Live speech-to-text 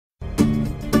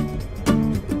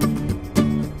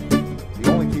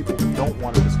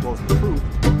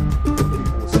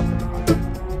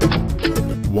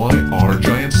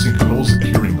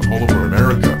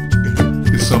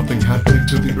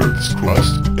into the Earth's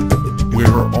crust?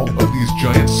 Where are all of these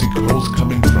giant sinkholes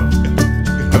coming from?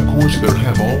 Of course there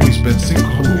have always been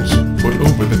sinkholes, but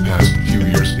over the past few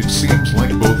years it seems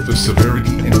like both the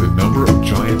severity and the number of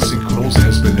giant sinkholes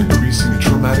has been increasing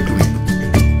dramatically.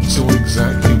 So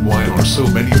exactly why are so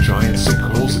many giant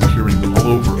sinkholes appearing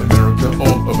all over America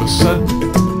all of a sudden?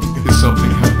 Is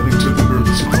something happening to the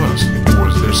Earth's crust,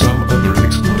 or is there some other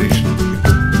explanation?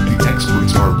 The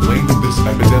experts are blaming this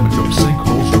epidemic of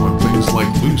sinkholes on things like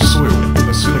loose soil,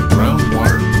 acidic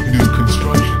groundwater, new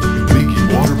construction, leaky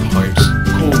water pipes,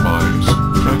 coal mines,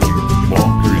 fracking,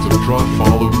 long periods of drought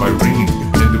followed by rain,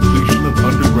 and depletion of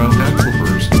underground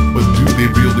aquifers. But do they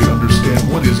really understand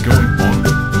what is going on?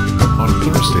 On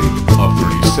Thursday, a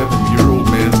 37-year-old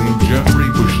man named Jeffrey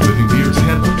Bush living near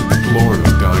Tampa, Florida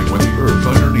died when the earth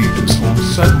underneath his home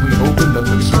suddenly opened up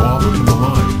and swallowed him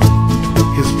alive.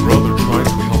 His brother tried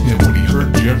to help him when he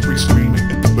heard Jeffrey screaming,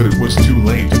 but it was too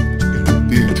late.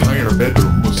 The entire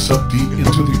bedroom was sunk deep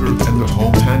into the earth and the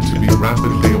home had to be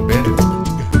rapidly abandoned.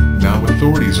 Now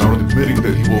authorities are admitting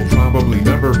that he will probably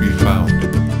never be found.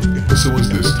 So is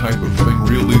this type of thing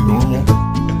really normal?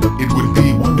 It would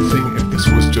be one thing if this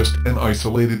was just an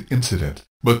isolated incident,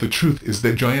 but the truth is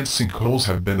that giant sinkholes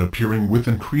have been appearing with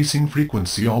increasing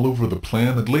frequency all over the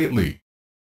planet lately.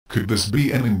 Could this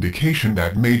be an indication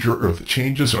that major Earth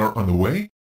changes are on the way?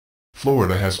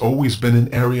 Florida has always been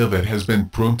an area that has been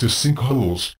prone to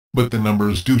sinkholes, but the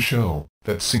numbers do show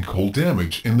that sinkhole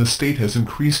damage in the state has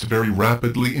increased very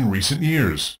rapidly in recent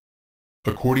years.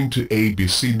 According to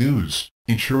ABC News,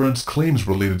 insurance claims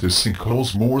related to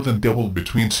sinkholes more than doubled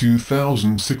between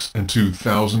 2006 and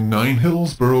 2009.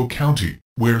 Hillsborough County,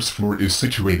 where Florida is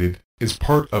situated, is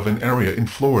part of an area in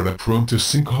Florida prone to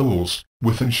sinkholes,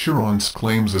 with insurance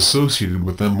claims associated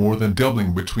with them more than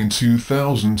doubling between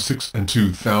 2006 and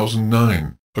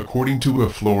 2009, according to a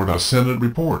Florida Senate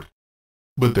report.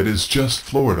 But that is just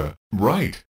Florida,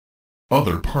 right?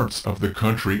 Other parts of the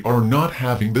country are not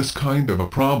having this kind of a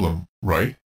problem,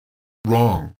 right?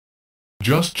 Wrong.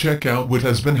 Just check out what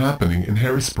has been happening in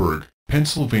Harrisburg,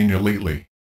 Pennsylvania lately.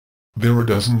 There are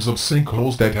dozens of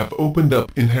sinkholes that have opened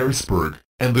up in Harrisburg,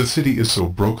 and the city is so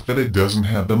broke that it doesn't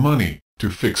have the money to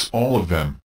fix all of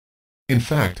them. In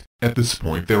fact, at this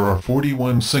point there are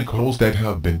 41 sinkholes that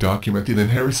have been documented in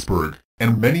Harrisburg,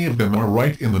 and many of them are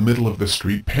right in the middle of the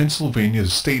street.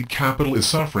 Pennsylvania's state capital is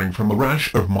suffering from a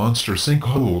rash of monster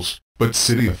sinkholes, but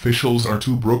city officials are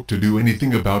too broke to do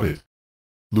anything about it.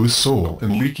 Loose soil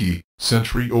and leaky,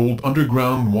 century-old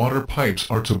underground water pipes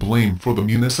are to blame for the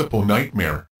municipal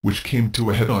nightmare, which came to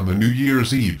a head on the New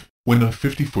Year's Eve, when a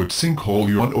 50-foot sinkhole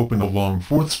yawn opened along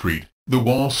 4th Street, the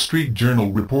Wall Street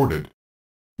Journal reported.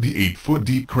 The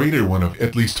 8-foot-deep crater, one of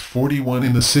at least 41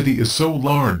 in the city, is so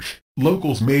large,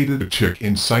 locals made it a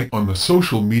check-in site on the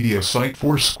social media site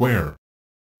Foursquare.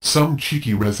 Some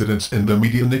cheeky residents in the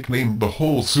media nicknamed the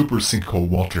whole super sinkhole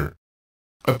Walter.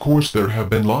 Of course there have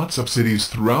been lots of cities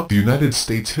throughout the United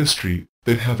States history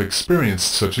that have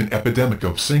experienced such an epidemic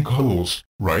of sinkholes,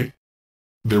 right?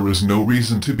 There is no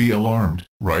reason to be alarmed,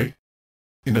 right?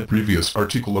 In a previous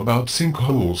article about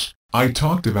sinkholes, I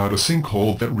talked about a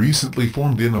sinkhole that recently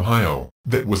formed in Ohio,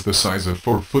 that was the size of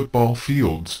 4 football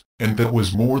fields, and that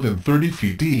was more than 30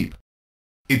 feet deep.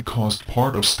 It caused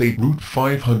part of State Route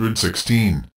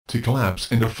 516 to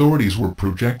collapse, and authorities were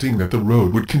projecting that the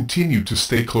road would continue to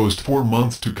stay closed for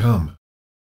months to come.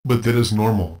 But that is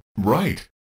normal, right?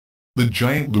 The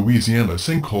giant Louisiana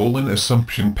sinkhole in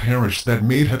Assumption Parish that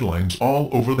made headlines all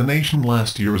over the nation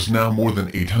last year is now more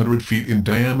than 800 feet in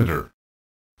diameter.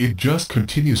 It just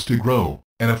continues to grow,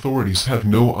 and authorities have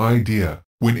no idea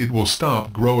when it will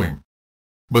stop growing.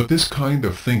 But this kind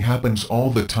of thing happens all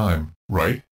the time,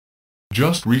 right?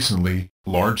 Just recently,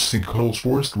 large sinkholes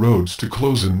forced roads to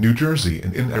close in New Jersey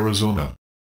and in Arizona.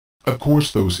 Of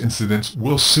course those incidents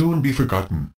will soon be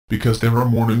forgotten, because there are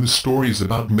more news stories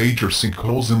about major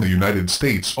sinkholes in the United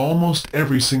States almost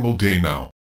every single day now.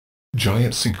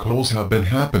 Giant sinkholes have been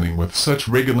happening with such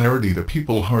regularity that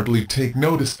people hardly take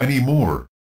notice anymore.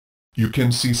 You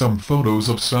can see some photos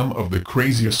of some of the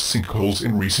craziest sinkholes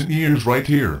in recent years right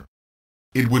here.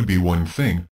 It would be one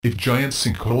thing if giant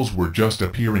sinkholes were just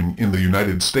appearing in the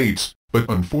United States, but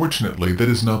unfortunately that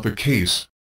is not the case.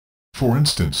 For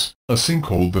instance, a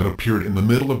sinkhole that appeared in the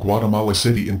middle of Guatemala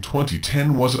City in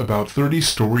 2010 was about 30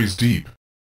 stories deep.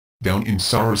 Down in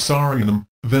Suriname,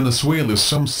 Venezuela,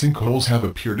 some sinkholes have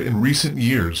appeared in recent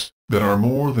years that are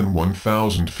more than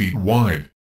 1,000 feet wide.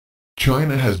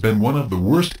 China has been one of the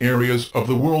worst areas of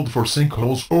the world for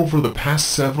sinkholes over the past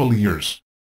several years.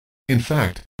 In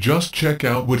fact, just check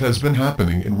out what has been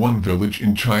happening in one village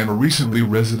in China recently.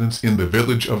 Residents in the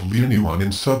village of Lianyuan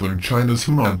in southern China's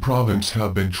Hunan province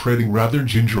have been treading rather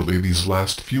gingerly these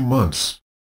last few months.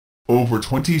 Over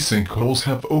 20 sinkholes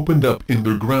have opened up in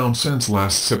their ground since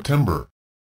last September.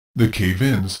 The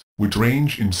cave-ins, which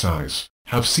range in size,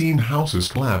 have seen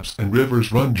houses collapse and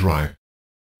rivers run dry.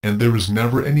 And there is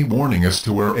never any warning as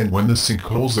to where and when the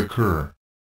sinkholes occur.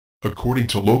 According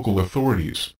to local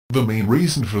authorities, the main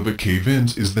reason for the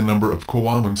cave-ins is the number of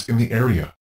koalans in the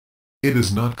area. It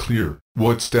is not clear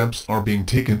what steps are being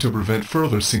taken to prevent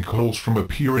further sinkholes from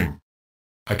appearing.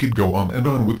 I could go on and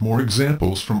on with more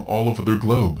examples from all over the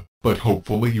globe, but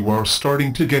hopefully you are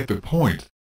starting to get the point.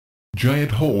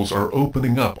 Giant holes are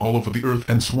opening up all over the earth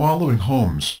and swallowing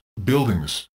homes,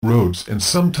 buildings, roads, and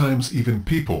sometimes even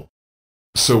people.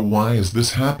 So why is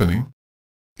this happening?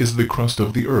 Is the crust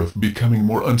of the earth becoming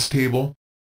more unstable?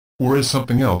 Or is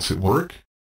something else at work?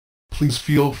 Please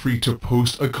feel free to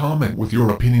post a comment with your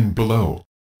opinion below.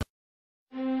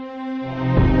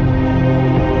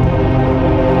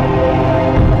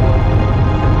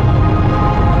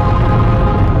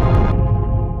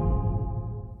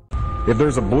 If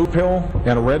there's a blue pill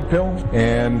and a red pill,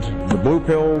 and the blue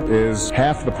pill is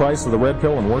half the price of the red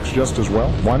pill and works just as well,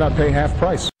 why not pay half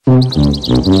price?